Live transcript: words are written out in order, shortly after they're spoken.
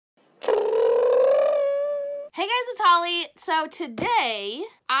Hey guys, it's Holly. So today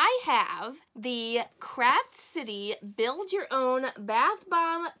I have the Craft City Build Your Own Bath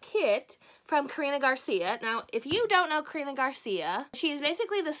Bomb Kit from Karina Garcia. Now, if you don't know Karina Garcia, she's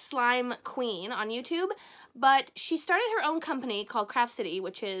basically the slime queen on YouTube, but she started her own company called Craft City,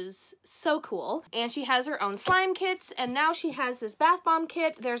 which is so cool. And she has her own slime kits, and now she has this bath bomb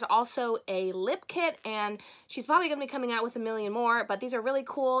kit. There's also a lip kit, and she's probably going to be coming out with a million more, but these are really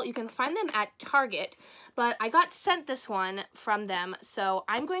cool. You can find them at Target, but I got sent this one from them, so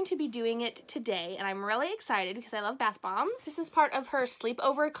I'm going to be doing it today, and I'm really excited because I love bath bombs. This is part of her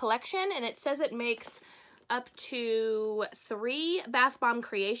sleepover collection, and it says it makes up to 3 bath bomb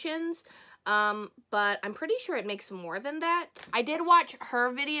creations. But I'm pretty sure it makes more than that. I did watch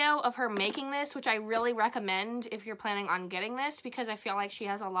her video of her making this, which I really recommend if you're planning on getting this, because I feel like she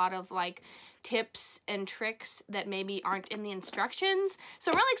has a lot of like tips and tricks that maybe aren't in the instructions.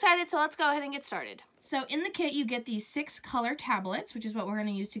 So I'm really excited, so let's go ahead and get started. So in the kit you get these 6 color tablets, which is what we're going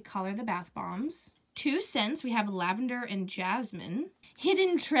to use to color the bath bombs. 2 scents, we have lavender and jasmine.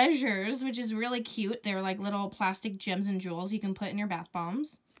 Hidden treasures, which is really cute. They're like little plastic gems and jewels you can put in your bath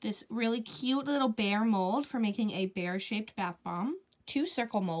bombs. This really cute little bear mold for making a bear-shaped bath bomb. 2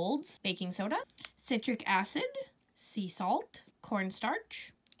 circle molds, baking soda, citric acid, sea salt,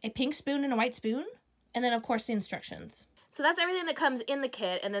 cornstarch, a pink spoon and a white spoon, and then of course the instructions. So that's everything that comes in the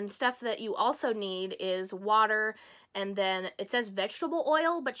kit, and then stuff that you also need is water, and then it says vegetable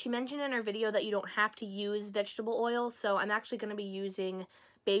oil, but she mentioned in her video that you don't have to use vegetable oil, so I'm actually going to be using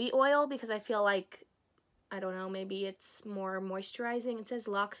baby oil because I feel like, I don't know, maybe it's more moisturizing. It says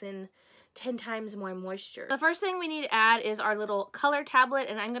locks in 10 times more moisture. The first thing we need to add is our little color tablet,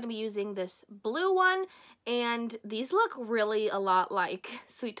 and I'm going to be using this blue one, and these look really a lot like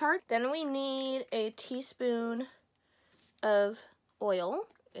Sweet Tart. Then we need a teaspoon of oil.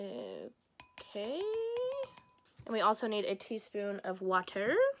 Okay. And we also need a teaspoon of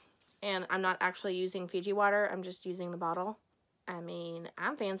water. And I'm not actually using Fiji water, I'm just using the bottle. I mean,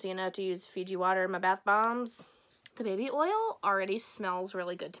 I'm fancy enough to use Fiji water in my bath bombs. The baby oil already smells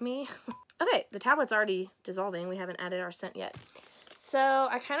really good to me. Okay, the tablet's already dissolving. We haven't added our scent yet. So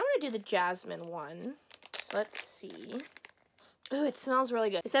I kind of want to do the jasmine one. Let's see. Ooh, it smells really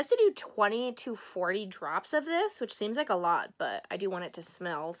good. It says to do 20 to 40 drops of this, which seems like a lot, but I do want it to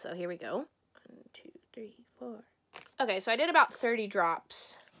smell, so here we go. 1, 2, 3, 4. Okay, so I did about 30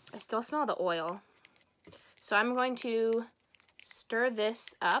 drops. I still smell the oil. So I'm going to stir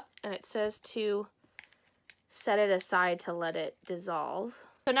this up, and it says to set it aside to let it dissolve.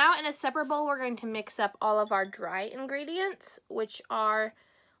 So now in a separate bowl, we're going to mix up all of our dry ingredients, which are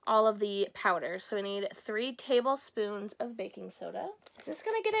all of the powders. So we need 3 tablespoons of baking soda. Is this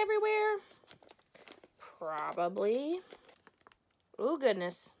gonna get everywhere? Probably. Oh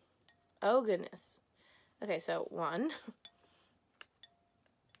goodness. Oh goodness. Okay, so 1,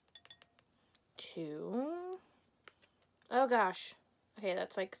 2. Oh gosh. Okay,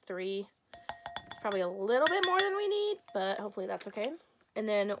 that's like 3. It's probably a little bit more than we need, but hopefully that's okay. And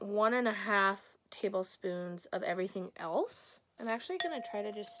then 1.5 tablespoons of everything else. I'm actually going to try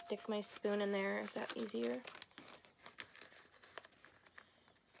to just stick my spoon in there. Is that easier?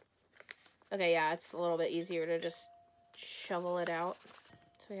 Okay, yeah, it's a little bit easier to just shovel it out.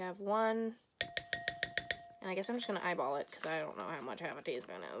 So we have 1. And I guess I'm just going to eyeball it because I don't know how much half a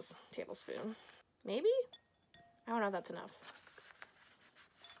teaspoon is. Tablespoon. Maybe? I don't know if that's enough.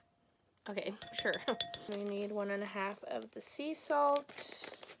 Okay, sure. We need 1.5 of the sea salt.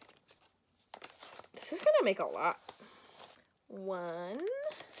 This is going to make a lot.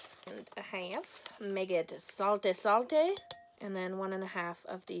 1.5. Make it salty. And then 1.5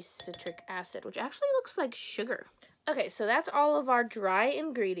 of the citric acid, which actually looks like sugar. Okay, so that's all of our dry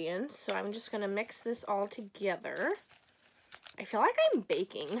ingredients. So I'm just going to mix this all together. I feel like I'm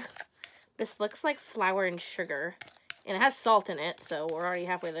baking. This looks like flour and sugar. And it has salt in it, so we're already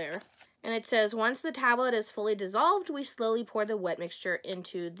halfway there. And it says, once the tablet is fully dissolved, we slowly pour the wet mixture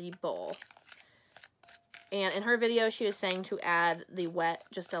into the bowl. And in her video, she was saying to add the wet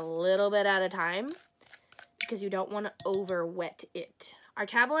just a little bit at a time because you don't want to over wet it. Our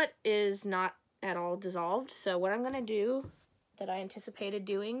tablet is not at all dissolved, so what I'm going to do that I anticipated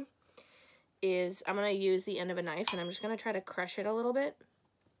doing is I'm going to use the end of a knife and I'm just going to try to crush it a little bit.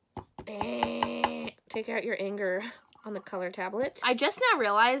 Take out your anger on the color tablet. I just now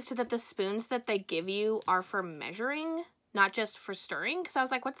realized that the spoons that they give you are for measuring, not just for stirring, because I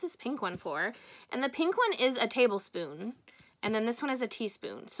was like, what's this pink one for? And the pink one is a tablespoon, and then this one is a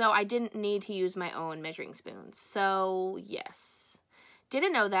teaspoon, so I didn't need to use my own measuring spoons. So, yes.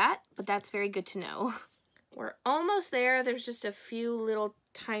 Didn't know that, but that's very good to know. We're almost there. There's just a few little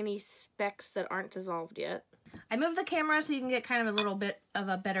tiny specks that aren't dissolved yet. I moved the camera so you can get kind of a little bit of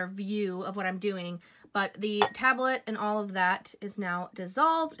a better view of what I'm doing, but the tablet and all of that is now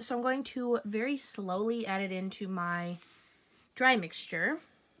dissolved, so I'm going to very slowly add it into my dry mixture.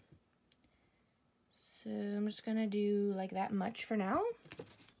 So I'm just gonna do like that much for now.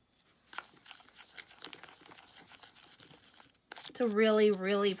 It's a really,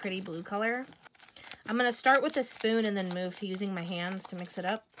 really pretty blue color. I'm gonna start with a spoon and then move to using my hands to mix it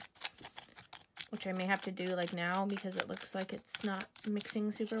up, which I may have to do like now because it looks like it's not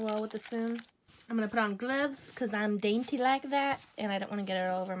mixing super well with the spoon. I'm gonna put on gloves because I'm dainty like that and I don't want to get it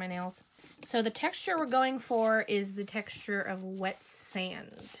all over my nails. So the texture we're going for is the texture of wet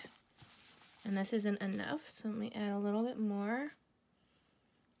sand. And this isn't enough, so let me add a little bit more.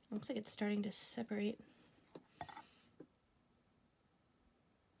 Looks like it's starting to separate.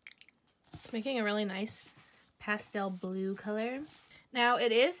 It's making a really nice pastel blue color. Now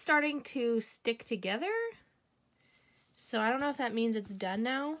it is starting to stick together, so I don't know if that means it's done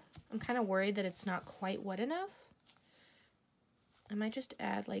now. I'm kind of worried that it's not quite wet enough. I might just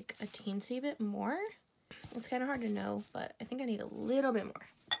add like a teensy bit more. It's kind of hard to know, but I think I need a little bit more.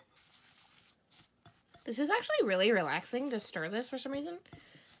 This is actually really relaxing to stir this for some reason.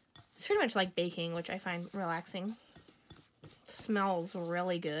 It's pretty much like baking, which I find relaxing. It smells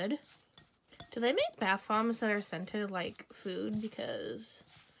really good. Do they make bath bombs that are scented like food? Because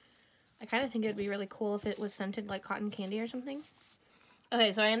I kind of think it would be really cool if it was scented like cotton candy or something.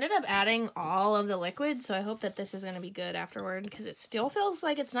 Okay, so I ended up adding all of the liquid, so I hope that this is going to be good afterward, because it still feels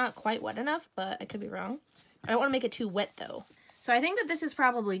like it's not quite wet enough, but I could be wrong. I don't want to make it too wet, though. So I think that this is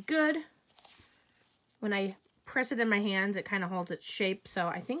probably good. When I press it in my hands, it kind of holds its shape, so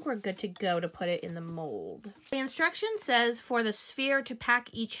I think we're good to go to put it in the mold. The instruction says for the sphere to pack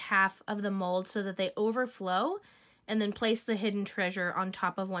each half of the mold so that they overflow, and then place the hidden treasure on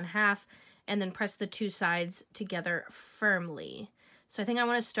top of one half, and then press the two sides together firmly. So I think I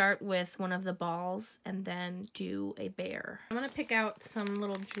want to start with one of the balls and then do a bear. I'm going to pick out some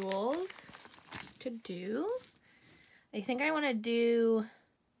little jewels to do. I think I want to do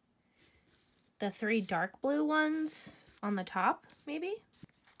the 3 dark blue ones on the top, maybe.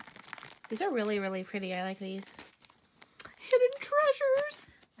 These are really, really pretty. I like these. Hidden treasures!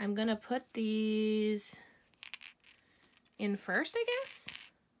 I'm going to put these in first, I guess.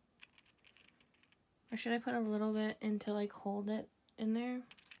 Or should I put a little bit in to like hold it in there?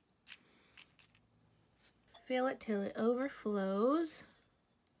 Fill it till it overflows.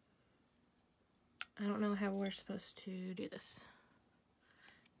 I don't know how we're supposed to do this.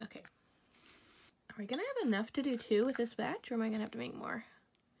 Okay. Are we gonna have enough to do 2 with this batch, or am I gonna have to make more?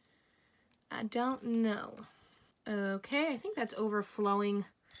 I don't know. Okay, I think that's overflowing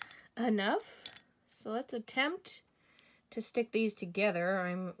enough. So let's attempt to stick these together.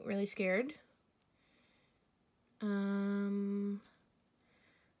 I'm really scared. 1,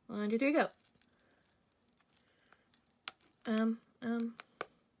 2, 3, go. I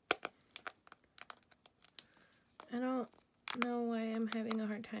don't know why I'm having a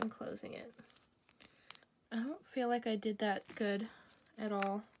hard time closing it. I don't feel like I did that good at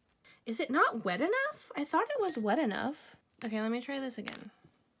all. Is it not wet enough? I thought it was wet enough. Okay, let me try this again.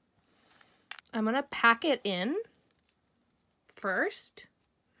 I'm gonna pack it in first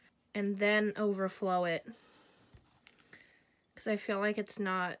and then overflow it, because I feel like it's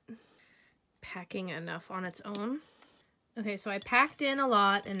not packing enough on its own. Okay, so I packed in a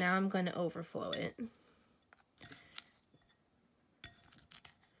lot and now I'm going to overflow it.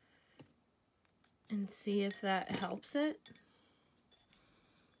 And see if that helps it.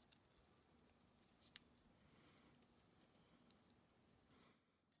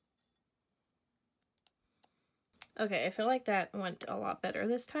 Okay, I feel like that went a lot better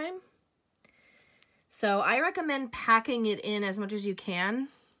this time. So I recommend packing it in as much as you can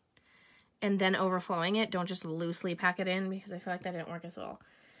and then overflowing it. Don't just loosely pack it in, because I feel like that didn't work as well.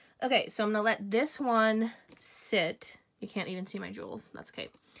 Okay, so I'm gonna let this one sit. You can't even see my jewels, that's okay.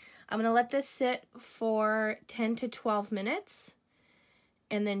 I'm gonna let this sit for 10 to 12 minutes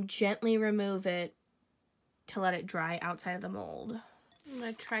and then gently remove it to let it dry outside of the mold. I'm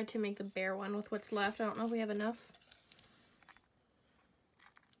gonna try to make the bear one with what's left. I don't know if we have enough.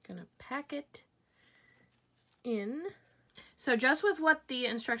 Gonna pack it in. So just with what the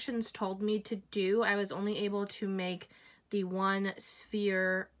instructions told me to do, I was only able to make the 1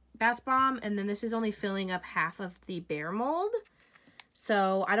 sphere bath bomb, and then this is only filling up half of the bear mold.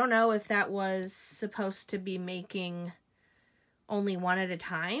 So I don't know if that was supposed to be making only 1 at a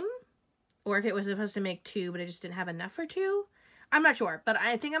time, or if it was supposed to make 2, but I just didn't have enough for 2. I'm not sure, but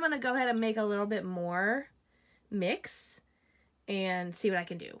I think I'm going to go ahead and make a little bit more mix and see what I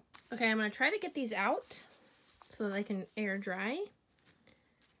can do. Okay, I'm going to try to get these out. so that they can air dry.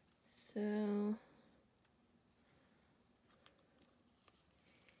 So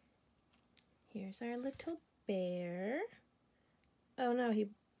here's our little bear. Oh no, he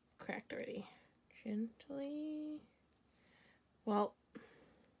cracked already. Gently. Well,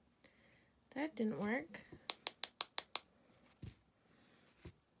 that didn't work.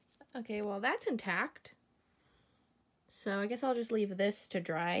 Okay, well that's intact. So I guess I'll just leave this to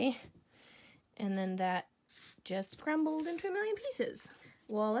dry. And then that just crumbled into a million pieces.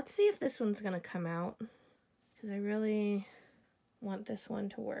 Well, let's see if this one's gonna come out, because I really want this one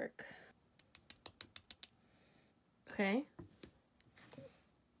to work. Okay.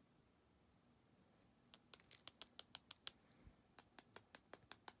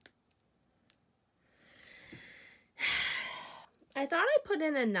 I thought I put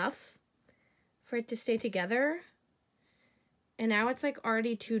in enough for it to stay together, and now it's like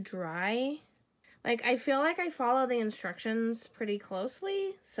already too dry. Like, I feel like I follow the instructions pretty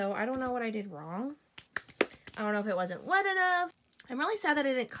closely, so I don't know what I did wrong. I don't know if it wasn't wet enough. I'm really sad that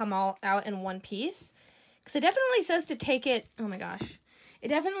it didn't come all out in one piece, because it definitely says to take it, oh my gosh, it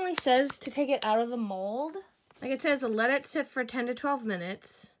definitely says to take it out of the mold. Like, it says let it sit for 10 to 12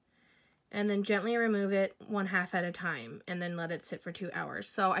 minutes, and then gently remove it 1/2 at a time, and then let it sit for 2 hours.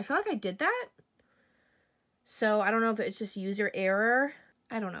 So I feel like I did that. So I don't know if it's just user error.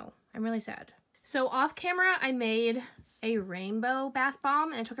 I don't know. I'm really sad. So off camera, I made a rainbow bath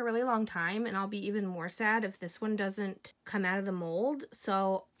bomb, and it took a really long time, and I'll be even more sad if this one doesn't come out of the mold.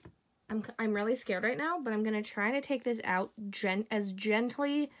 So I'm really scared right now, but I'm gonna try to take this out as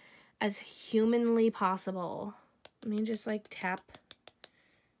gently as humanly possible. Let me just like tap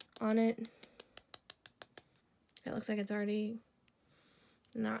on it. It looks like it's already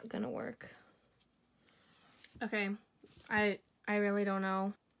not gonna work. Okay, I really don't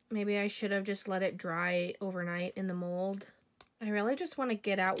know. Maybe I should have just let it dry overnight in the mold. I really just want to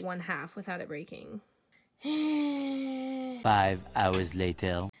get out 1/2 without it breaking. 5 hours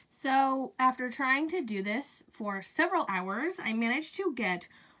later. So after trying to do this for several hours, I managed to get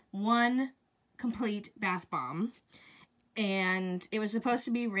one complete bath bomb. And it was supposed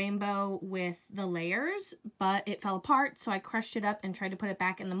to be rainbow with the layers, but it fell apart, so I crushed it up and tried to put it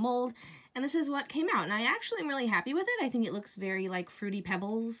back in the mold, and this is what came out. And I actually am really happy with it. I think it looks very like Fruity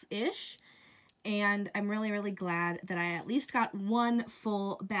Pebbles-ish, and I'm really, really glad that I at least got one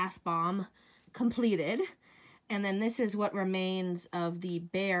full bath bomb completed. And then this is what remains of the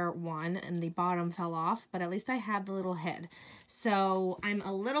bear one, and the bottom fell off, but at least I have the little head. So I'm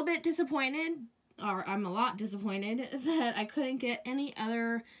a little bit disappointed, or I'm a lot disappointed that I couldn't get any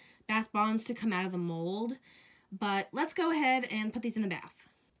other bath bombs to come out of the mold. But let's go ahead and put these in the bath.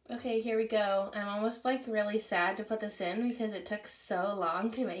 Okay, here we go. I'm almost like really sad to put this in because it took so long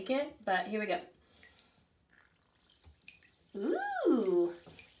to make it, but here we go. Ooh!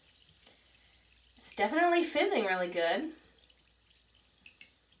 It's definitely fizzing really good.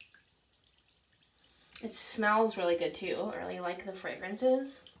 It smells really good too. I really like the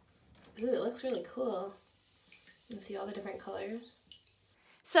fragrances. Ooh, it looks really cool. You can see all the different colors.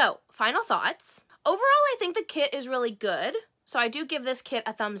 So, final thoughts. Overall, I think the kit is really good. So I do give this kit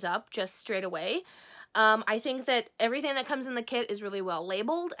a thumbs up just straight away. I think that everything that comes in the kit is really well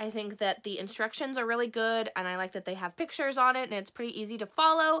labeled. I think that the instructions are really good, and I like that they have pictures on it, and it's pretty easy to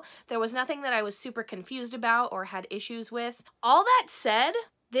follow. There was nothing that I was super confused about or had issues with. All that said,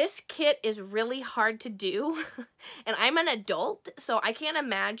 this kit is really hard to do, and I'm an adult, so I can't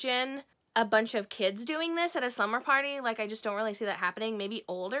imagine a bunch of kids doing this at a slumber party. Like, I just don't really see that happening. Maybe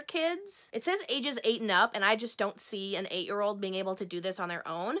older kids. It says ages 8 and up, and I just don't see an 8-year-old being able to do this on their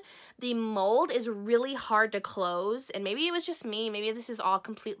own. The mold is really hard to close, and maybe it was just me. Maybe this is all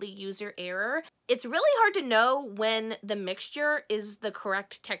completely user error. It's really hard to know when the mixture is the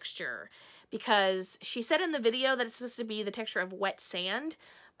correct texture, because she said in the video that it's supposed to be the texture of wet sand,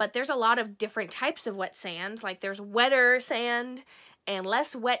 but there's a lot of different types of wet sand. Like, there's wetter sand and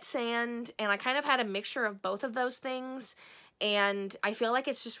less wet sand, and I kind of had a mixture of both of those things, and I feel like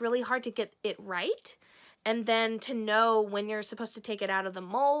it's just really hard to get it right, and then to know when you're supposed to take it out of the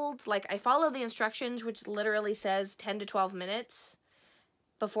mold. Like, I follow the instructions, which literally says 10 to 12 minutes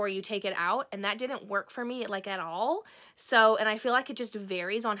before you take it out, and that didn't work for me, like, at all. So, and I feel like it just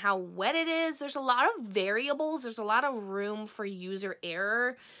varies on how wet it is. There's a lot of variables. There's a lot of room for user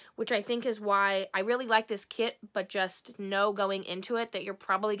error, which I think is why I really like this kit, but just know going into it that you're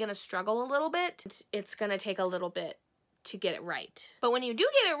probably going to struggle a little bit. It's going to take a little bit to get it right. But when you do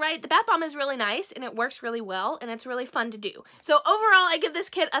get it right, the bath bomb is really nice and it works really well and it's really fun to do. So overall, I give this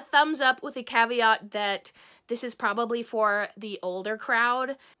kit a thumbs up with the caveat that this is probably for the older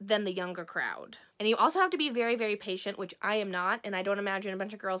crowd than the younger crowd. And you also have to be very, very patient, which I am not, and I don't imagine a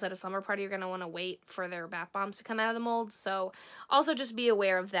bunch of girls at a slumber party are going to want to wait for their bath bombs to come out of the mold. So also just be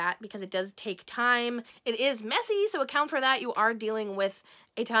aware of that because it does take time. It is messy, so account for that. You are dealing with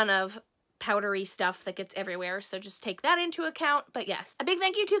a ton of powdery stuff that gets everywhere, so just take that into account. But yes, a big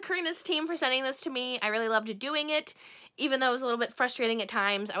thank you to Karina's team for sending this to me. I really loved doing it, even though it was a little bit frustrating at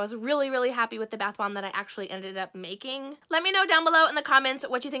times. I was really, really happy with the bath bomb that I actually ended up making. Let me know down below in the comments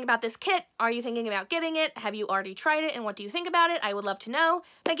what you think about this kit. Are you thinking about getting it? Have you already tried it? And what do you think about it? I would love to know.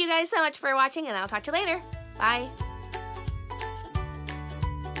 Thank you guys so much for watching, and I'll talk to you later. Bye.